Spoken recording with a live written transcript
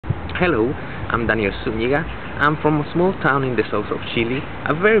Hello, I'm Daniel Zúñiga. I'm from a small town in the south of Chile,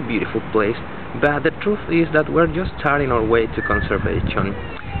 a very beautiful place, but the truth is that we're just starting our way to conservation.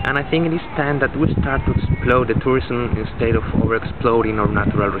 And I think it is time that we start to explore the tourism instead of over-exploiting our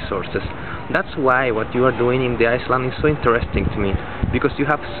natural resources. That's why what you are doing in the Iceland is so interesting to me, because you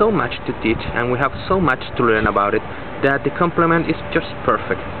have so much to teach and we have so much to learn about it that the complement is just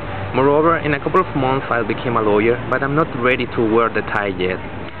perfect. Moreover, in a couple of months I'll become a lawyer, but I'm not ready to wear the tie yet.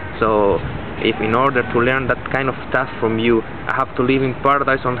 So, if in order to learn that kind of stuff from you, I have to live in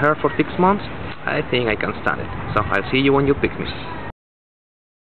paradise on Earth for 6 months, I think I can stand it. So I'll see you when you pick me.